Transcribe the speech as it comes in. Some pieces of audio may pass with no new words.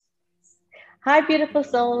Hi, beautiful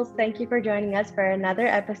souls. Thank you for joining us for another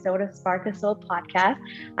episode of Spark a Soul podcast.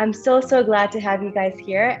 I'm so glad to have you guys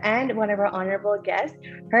here and one of our honorable guests.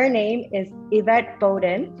 Her name is Yvette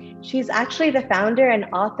Bowden. She's actually the founder and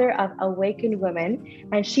author of Awakened Women,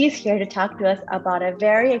 and she's here to talk to us about a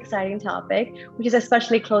very exciting topic, which is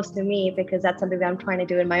especially close to me because that's something that I'm trying to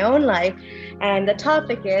do in my own life. And the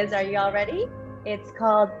topic is, are you all ready? It's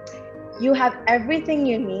called You Have Everything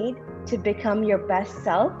You Need to Become Your Best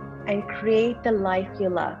Self and Create the Life You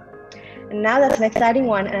Love. And now that's an exciting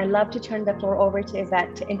one, and I'd love to turn the floor over to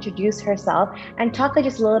Yvette to introduce herself and talk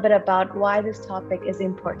just a little bit about why this topic is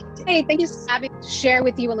important. Hey, thank you for having me share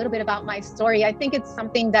with you a little bit about my story. I think it's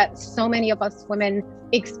something that so many of us women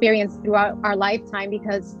experience throughout our lifetime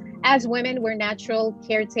because as women, we're natural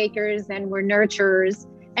caretakers and we're nurturers.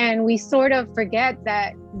 And we sort of forget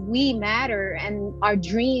that we matter and our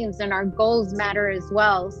dreams and our goals matter as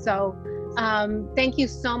well. So thank you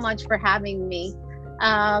so much for having me.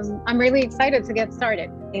 I'm really excited to get started.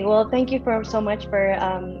 Well, thank you so much for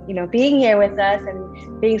being here with us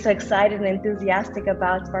and being so excited and enthusiastic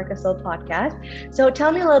about Spark a Soul podcast. So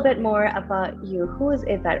tell me a little bit more about you. Who is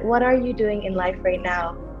Yvette? What are you doing in life right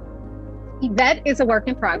now? Yvette is a work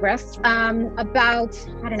in progress. About,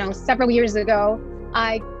 several years ago,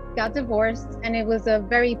 I got divorced and it was a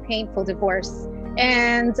very painful divorce.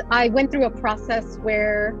 And I went through a process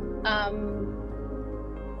where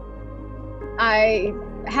I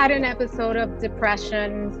had an episode of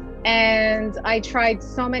depression and I tried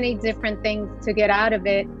so many different things to get out of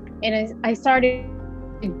it. And I started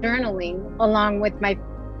journaling along with my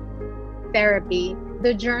therapy.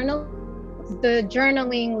 The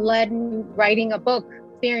journaling led me writing a book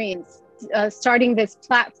experience, starting this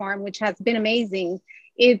platform, which has been amazing.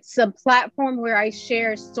 It's a platform where I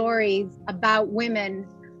share stories about women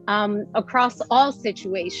across all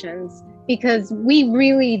situations, because we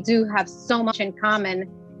really do have so much in common.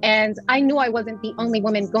 And I knew I wasn't the only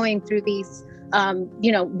woman going through these,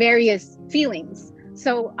 various feelings.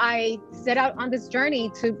 So I set out on this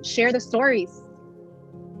journey to share the stories.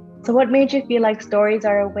 So what made you feel like stories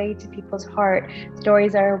are a way to people's heart?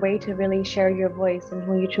 Stories are a way to really share your voice and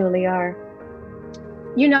who you truly are?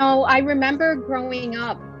 I remember growing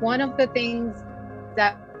up, one of the things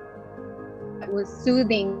that was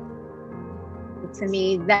soothing to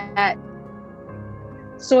me that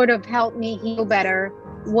sort of helped me heal better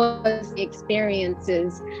was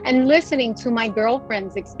experiences and listening to my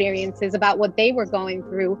girlfriends' experiences about what they were going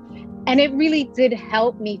through. And it really did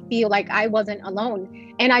help me feel like I wasn't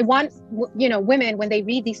alone. And I want, women, when they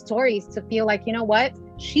read these stories, to feel like, you know what,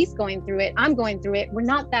 she's going through it, I'm going through it. We're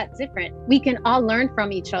not that different. We can all learn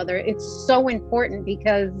from each other. It's so important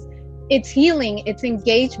because it's healing, it's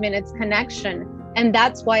engagement, it's connection. And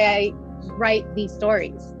that's why I write these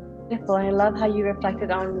stories. Beautiful. I love how you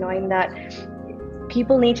reflected on knowing that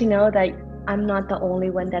people need to know that I'm not the only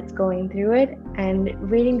one that's going through it. And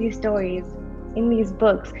reading these stories in these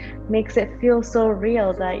books makes it feel so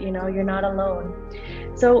real that, you're not alone.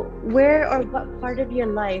 So where or what part of your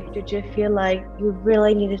life did you feel like you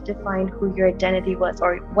really needed to find who your identity was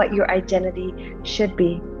or what your identity should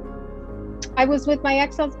be? I was with my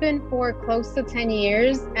ex-husband for close to 10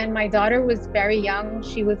 years and my daughter was very young.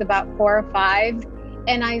 She was about 4 or 5.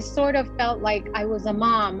 And I sort of felt like I was a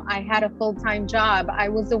mom. I had a full-time job. I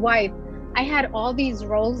was a wife. I had all these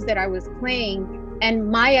roles that I was playing. And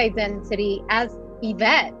my identity as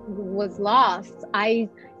Yvette was lost. I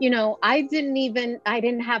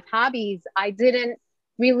didn't have hobbies. I didn't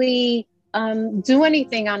really do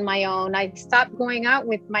anything on my own. I stopped going out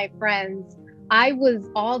with my friends. I was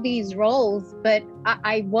all these roles, but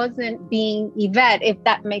I wasn't being Yvette, if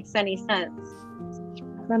that makes any sense.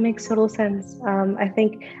 That makes total sense. I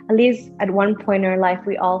think at least at one point in our life,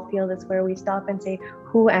 we all feel this where we stop and say,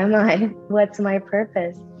 who am I? What's my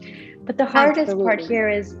purpose? But the hardest part here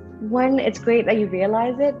is, one, it's great that you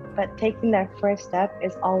realize it, but taking that first step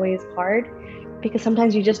is always hard because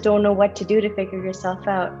sometimes you just don't know what to do to figure yourself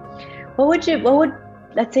out. What would be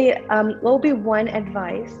one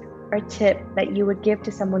advice or tip that you would give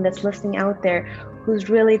to someone that's listening out there who's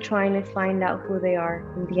really trying to find out who they are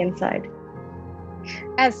from the inside?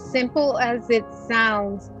 As simple as it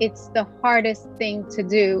sounds, it's the hardest thing to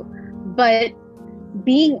do, but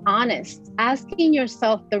being honest, asking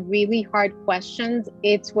yourself the really hard questions,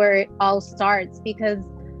 it's where it all starts, because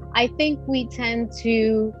I think we tend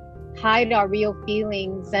to hide our real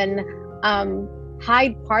feelings and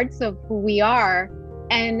hide parts of who we are,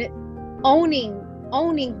 and owning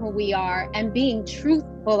who we are and being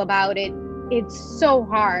truthful about it, it's so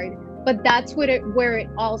hard. But that's where it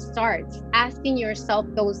all starts, asking yourself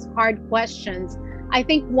those hard questions. I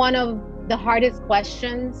think one of the hardest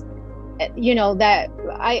questions that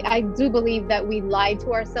I do believe that we lie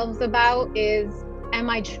to ourselves about is, am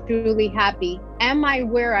I truly happy? Am I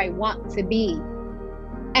where I want to be?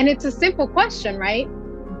 And it's a simple question, right?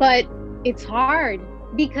 But it's hard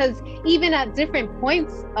because even at different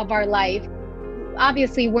points of our life,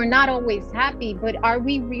 obviously we're not always happy, but are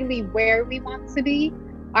we really where we want to be?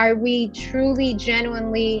 Are we truly,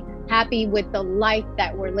 genuinely happy with the life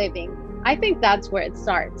that we're living? I think that's where it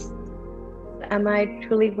starts. Am I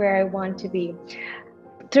truly where I want to be?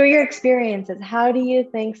 Through your experiences, how do you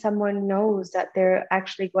think someone knows that they're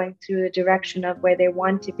actually going through the direction of where they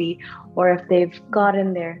want to be, or if they've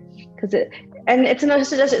gotten there? Because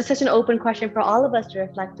it's such an open question for all of us to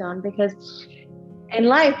reflect on, because in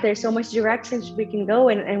life there's so much directions we can go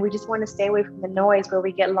in, and we just want to stay away from the noise where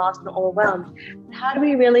we get lost and overwhelmed. How do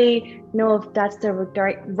we really know if that's the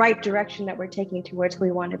right direction that we're taking towards who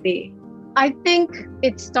we want to be? I think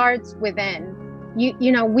it starts within.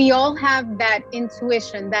 We all have that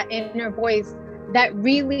intuition, that inner voice that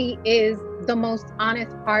really is the most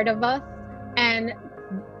honest part of us. And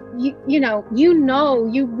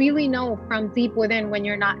you really know from deep within when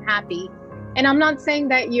you're not happy. And I'm not saying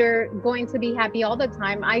that you're going to be happy all the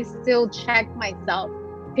time. I still check myself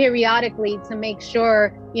periodically to make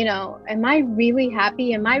sure, am I really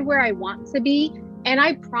happy? Am I where I want to be? And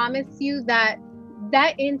I promise you that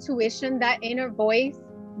intuition, that inner voice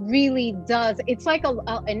really does. It's like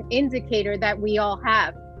an indicator that we all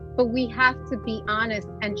have, but we have to be honest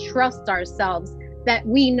and trust ourselves that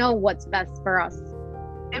we know what's best for us.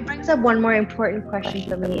 It brings up one more important question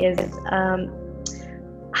for me is,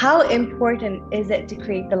 how important is it to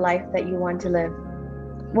create the life that you want to live?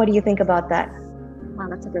 What do you think about that? Wow,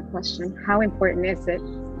 that's a good question. How important is it?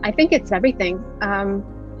 I think it's everything.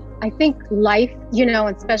 I think life,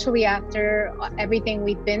 especially after everything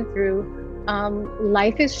we've been through,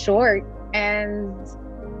 life is short, and,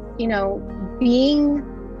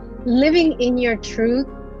 living in your truth,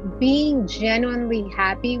 being genuinely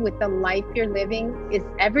happy with the life you're living is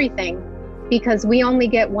everything, because we only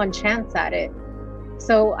get one chance at it.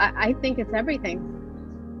 So I think it's everything.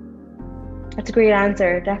 That's a great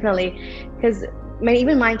answer, definitely. Because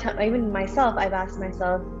even myself, I've asked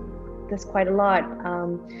myself this quite a lot.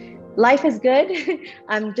 Life is good.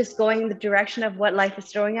 I'm just going in the direction of what life is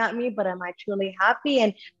throwing at me, but am I truly happy?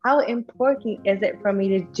 And how important is it for me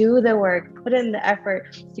to do the work, put in the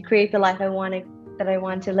effort to create the life that I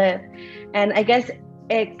want to live? And I guess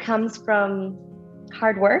it comes from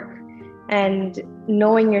hard work and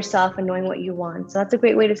knowing yourself and knowing what you want. So that's a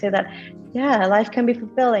great way to say that, yeah, life can be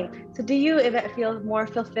fulfilling. So do you, Yvette, feel more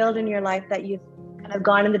fulfilled in your life that you've kind of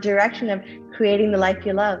gone in the direction of creating the life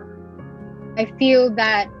you love? I feel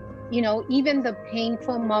that, even the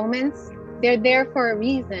painful moments, they're there for a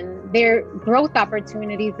reason. They're growth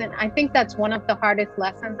opportunities. And I think that's one of the hardest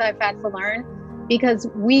lessons I've had to learn, because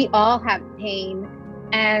we all have pain.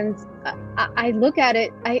 And I look at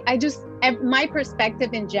it, my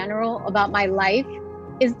perspective in general about my life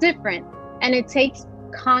is different, and it takes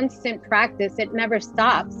constant practice. It never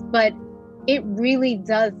stops, but it really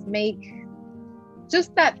does make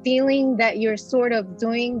just that feeling that you're sort of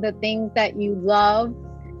doing the things that you love,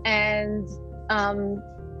 and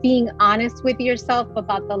being honest with yourself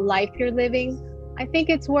about the life you're living. I think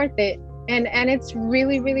it's worth it. And it's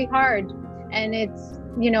really, really hard. And it's,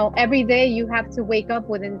 every day you have to wake up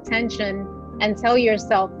with intention and tell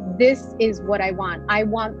yourself, this is what I want. I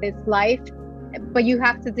want this life, but you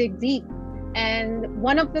have to dig deep. And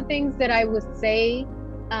one of the things that I would say,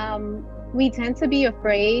 we tend to be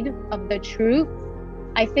afraid of the truth.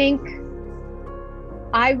 I think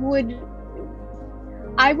I would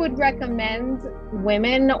recommend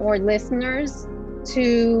women or listeners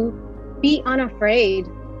to be unafraid.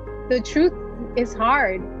 The truth is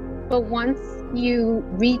hard, but once you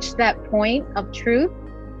reach that point of truth,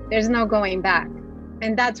 there's no going back.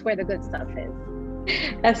 And that's where the good stuff is.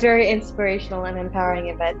 That's very inspirational and empowering,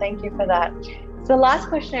 Yvette. Thank you for that. So the last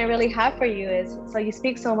question I really have for you is, so you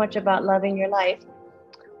speak so much about loving your life.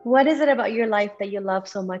 What is it about your life that you love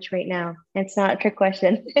so much right now? It's not a trick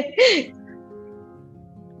question.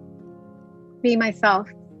 Be myself.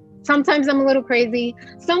 Sometimes I'm a little crazy.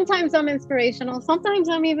 Sometimes I'm inspirational. Sometimes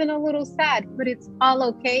I'm even a little sad, but it's all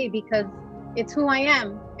okay, because it's who I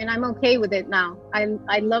am, and I'm okay with it now.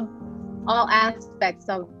 I love all aspects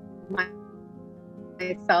of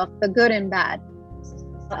myself, the good and bad.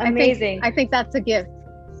 Amazing. I think that's a gift.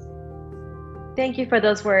 Thank you for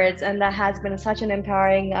those words. And that has been such an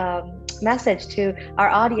empowering message to our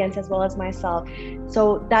audience as well as myself.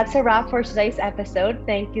 So that's a wrap for today's episode.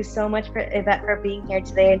 Thank you so much for Yvette for being here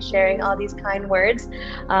today and sharing all these kind words.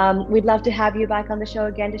 We'd love to have you back on the show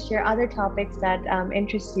again to share other topics that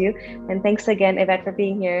interest you. And thanks again, Yvette, for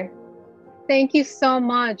being here. Thank you so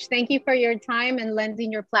much. Thank you for your time and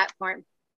lending your platform.